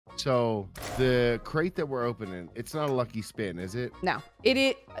So the crate that we're opening, it's not a lucky spin, is it? No, it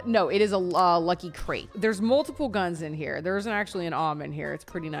is a lucky crate. There's multiple guns in here. There isn't actually an AUM in here. It's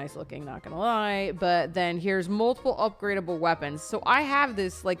pretty nice looking, not gonna lie. But then here's multiple upgradable weapons. So I have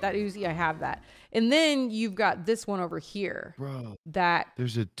this, like that Uzi, I have that. And then you've got this one over here. Bro, that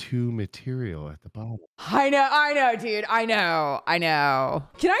there's a 2 material at the bottom. I know, dude. I know.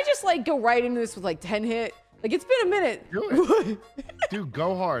 Can I just like go right into this with like 10 hit? Like, it's been a minute. Do it. Dude,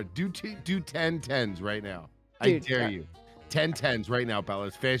 go hard. Do 10 10s right now. Dude, I dare you. 10 10s right now, Bella,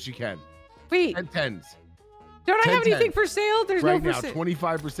 as fast as you can. Wait. 10 10s. Don't I have anything for sale? There's right no now,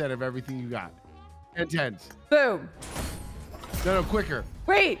 25% of everything you got. 10 10s. Boom. No, quicker.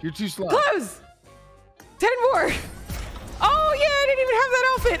 Wait. You're too slow. Close. 10 more. Oh, yeah, I didn't even have that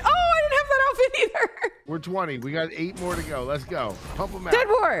outfit. Oh, I didn't have that outfit either. We're 20. We got 8 more to go. Let's go. Pump them out. 10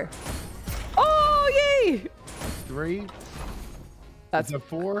 more. Oh, yay. 3. That's a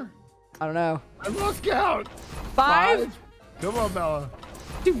 4. I don't know. I lost count. 5. Come on, Bella.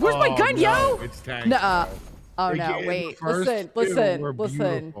 Dude, where's my gun, yo? It's tanked. Nuh-uh. Oh, no, wait. Listen.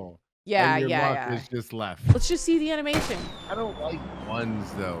 Yeah. Is just left. Let's just see the animation. I don't like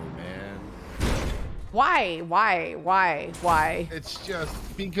ones, though, man. Why? It's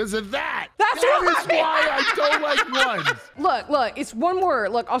just because of that. That's why I don't like ones. Look, it's one more.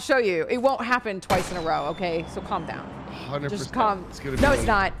 Look, I'll show you. It won't happen twice in a row, okay? So calm down. 100%. Just calm. It's gonna no, it's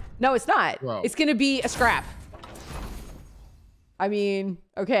not. No, it's not. Bro. It's gonna be a scrap. I mean,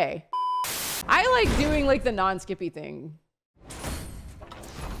 okay. I like doing like the non-skippy thing.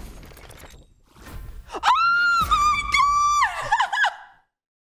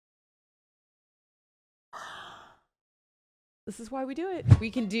 This is why we do it. We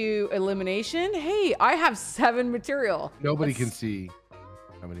can do elimination. Hey, I have 7 material. Nobody can see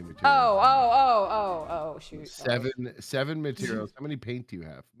how many materials. Oh, shoot. 7 materials. How many paint do you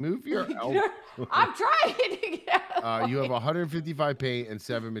have? Move your elbow. I'm trying to get out. You have 155 paint and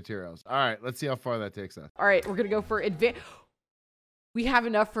 7 materials. All right, let's see how far that takes us. All right, we're gonna go for advanced. We have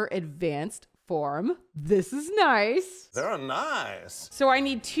enough for advanced form. This is nice. They're nice. So I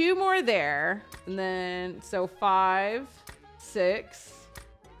need 2 more there, and then so 5, 6,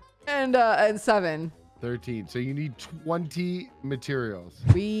 and 7. 13. So you need 20 materials.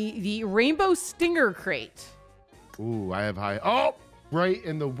 The rainbow stinger crate. Ooh, I have high. Oh, right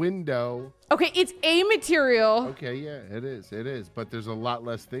in the window. Okay, it's a material. Okay, yeah, it is. But there's a lot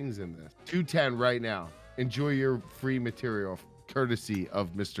less things in this. 210 right now. Enjoy your free material, courtesy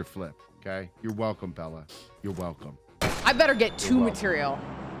of Mr. Flip. Okay, you're welcome, Bella. You're welcome. I better get 2 material.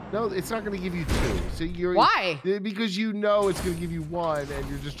 No, it's not going to give you 2. So you're why? Because you know it's going to give you 1, and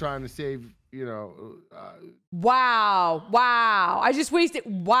you're just trying to save. You know. Wow. I just wasted.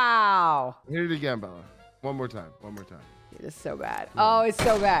 Wow. Hit it again, Bella. One more time. It is so bad. Oh, it's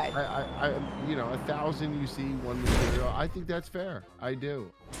so bad. I 1,000 you see 1 material. I think that's fair. I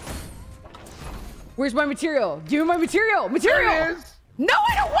do. Where's my material? Give me my material. There it is. No,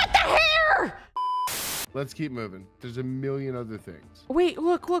 I don't want the hair. Let's keep moving. There's a million other things. Wait,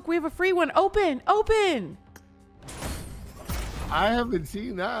 look. We have a free one. Open. I haven't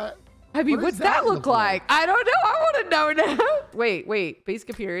seen that. I mean, what's that look like? I don't know. I want to know now. Wait. Basic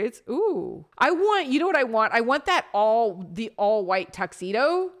appearance. Ooh. You know what I want? I want that all white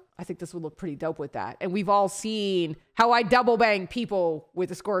tuxedo. I think this would look pretty dope with that. And we've all seen how I double bang people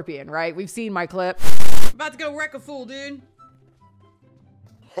with a scorpion, right? We've seen my clip. I'm about to go wreck a fool, dude.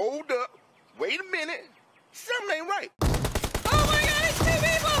 Hold up. Wait a minute. Something ain't right. Oh my God, it's 2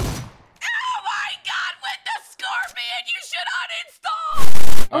 people. Oh my God, with the scorpion, you should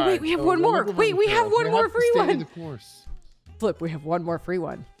uninstall. Oh, wait, we have one more. Wait, we have one more free one. Flip, we have one more free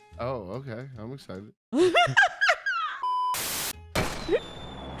one. Oh, okay. I'm excited.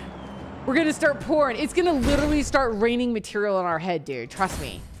 We're going to start pouring. It's going to literally start raining material on our head, dude. Trust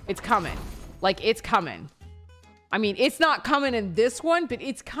me. It's coming. Like, it's coming. I mean, it's not coming in this one, but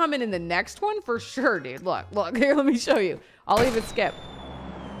it's coming in the next one for sure, dude. Look. Here, let me show you. I'll even skip.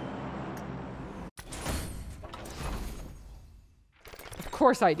 Of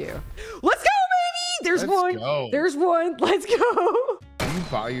course I do. Let's go, baby! There's one. There's one. Let's go. Do you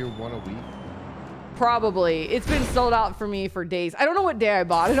buy your 1 a week? Probably. It's been sold out for me for days. I don't know what day I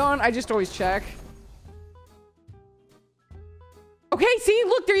bought it on. I just always check. Okay, see,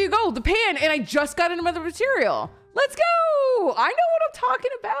 look, there you go. The pan, and I just got another material. Let's go. I know what I'm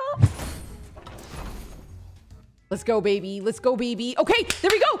talking about. Let's go, baby. Okay,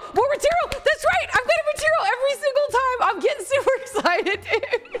 there we go. More material. That's right. I'm getting material every single time. I'm getting super excited,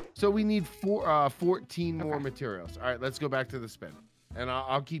 dude. So we need 14 more materials. All right, let's go back to the spin. and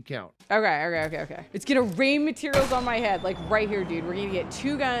I'll keep count. Okay. It's gonna rain materials on my head, like right here, dude. We're gonna get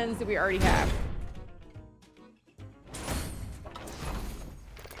 2 guns that we already have.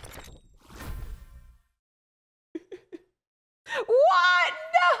 What?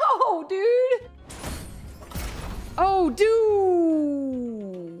 No, dude. Oh,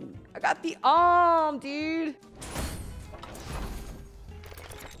 dude. I got the dude.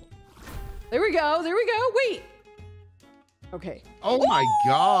 There we go. Wait. Okay. Oh my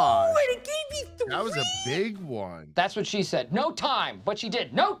God. Wait, it gave me 3. That was a big one. That's what she said. No time. But she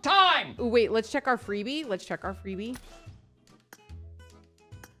did. No time. Ooh, wait, let's check our freebie.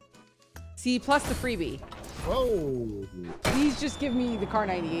 C plus the freebie. Whoa. Please just give me the Car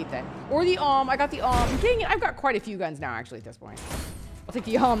 98 then. Or the I got the Dang it, I've got quite a few guns now actually at this point. I'll take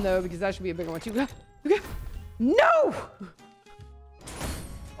the though because that should be a bigger one too. No!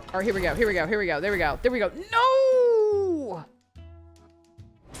 All right, here we go. There we go. No!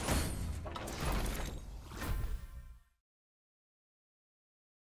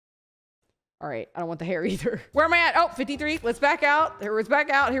 All right, I don't want the hair either. Where am I at? Oh, 53. Let's back out. Let's back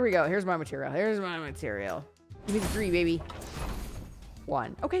out. Here we go. Here's my material. Give me the 3, baby.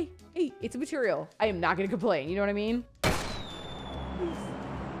 1. Okay. Hey, it's a material. I am not going to complain. You know what I mean?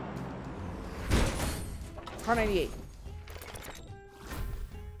 Car 98.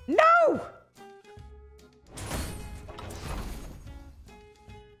 No!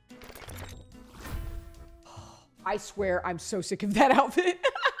 I swear I'm so sick of that outfit.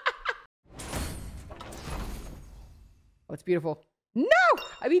 Oh, it's beautiful. No!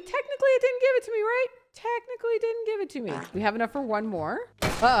 I mean, technically it didn't give it to me, right? Technically didn't give it to me. We have enough for 1 more.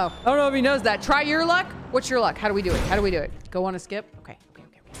 Uh-oh. I don't know if he knows that. Try your luck. What's your luck? How do we do it? Go on a skip. Okay.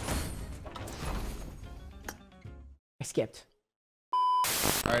 I skipped.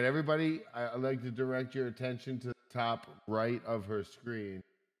 All right, everybody, I'd like to direct your attention to the top right of her screen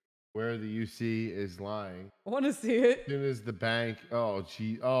where the UC is lying. I want to see it. As soon as the bank, oh,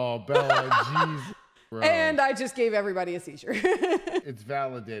 Bella, jeez. Bro. And I just gave everybody a seizure. It's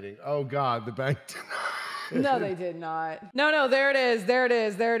validating. Oh God, the bank denied. No, they did not. No, there it is.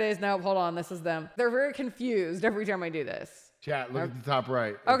 No, hold on, this is them. They're very confused every time I do this. Chat, look at the top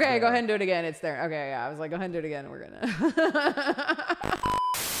right. Okay, go ahead and do it again. It's there. Okay, yeah, I was like, go ahead and do it again. We're gonna.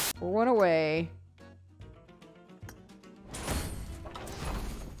 We're 1 away.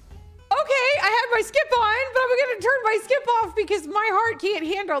 I had my skip on, but I'm gonna turn my skip off because my heart can't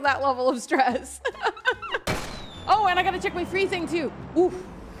handle that level of stress. Oh, and I gotta check my free thing too. Oof.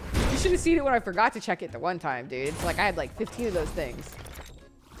 You should have seen it when I forgot to check it the one time, dude. It's like I had like 15 of those things.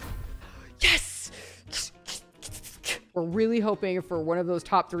 Yes! We're really hoping for one of those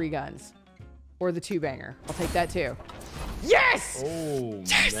top 3 guns. Or the 2-banger. I'll take that too. Yes! Oh,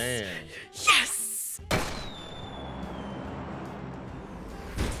 yes! Man. Yes!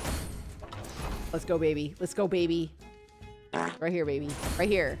 Let's go, baby. Right here, baby. Right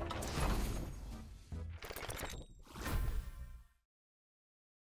here.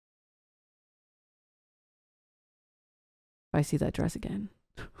 I see that dress again.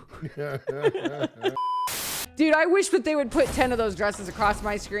 Dude, I wish that they would put 10 of those dresses across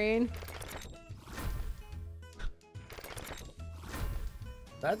my screen.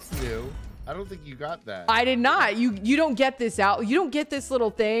 That's new. I don't think you got that. I did not. You don't get this out. You don't get this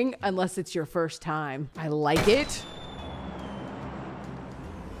little thing unless it's your first time. I like it.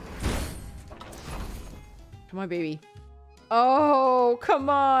 Come on, baby. Oh, come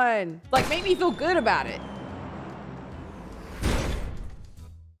on. Like, make me feel good about it.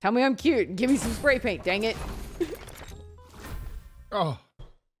 Tell me I'm cute. Give me some spray paint, dang it. Oh.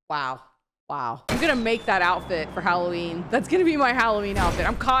 Wow. I'm gonna make that outfit for Halloween. That's gonna be my Halloween outfit.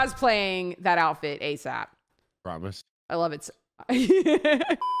 I'm cosplaying that outfit ASAP. Promise. I love it.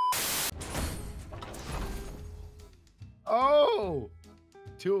 Oh,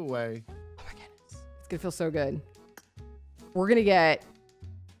 2 away. Oh my goodness. It's gonna feel so good. We're gonna get,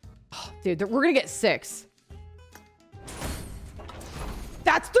 oh, dude, we're gonna get 6.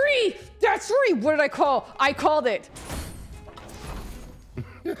 That's 3. What did I call? I called it.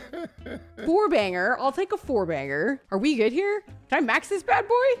 4-banger. I'll take a 4-banger. Are we good here? Can I max this bad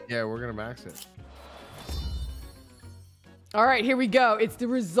boy? Yeah, we're gonna max it. All right, here we go. It's the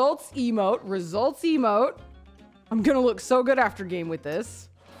results emote. I'm gonna look so good after game with this.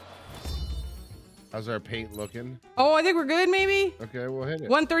 How's our paint looking? Oh, I think we're good, maybe? Okay, we'll hit it.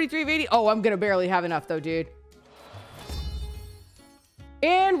 133 of 80. Oh, I'm gonna barely have enough though, dude.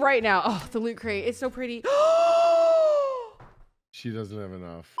 And right now, oh, the loot crate. It's so pretty. She doesn't have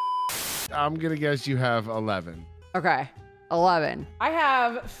enough. I'm gonna guess you have 11. Okay, 11. I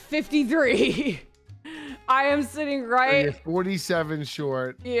have 53. I am sitting So right. you're 47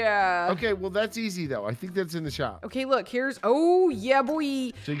 short. Yeah. Okay, well, that's easy, though. I think that's in the shop. Okay, look, here's, oh, yeah,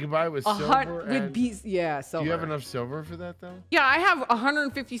 boy. So you can buy it with A silver hunt with and... bees. Yeah, Do silver. you have enough silver for that, though? Yeah, I have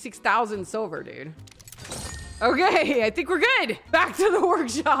 156,000 silver, dude. Okay, I think we're good. Back to the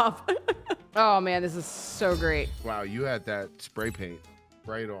workshop. Oh, man, this is so great. Wow, you had that spray paint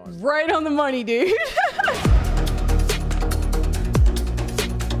right on. Right on the money, dude.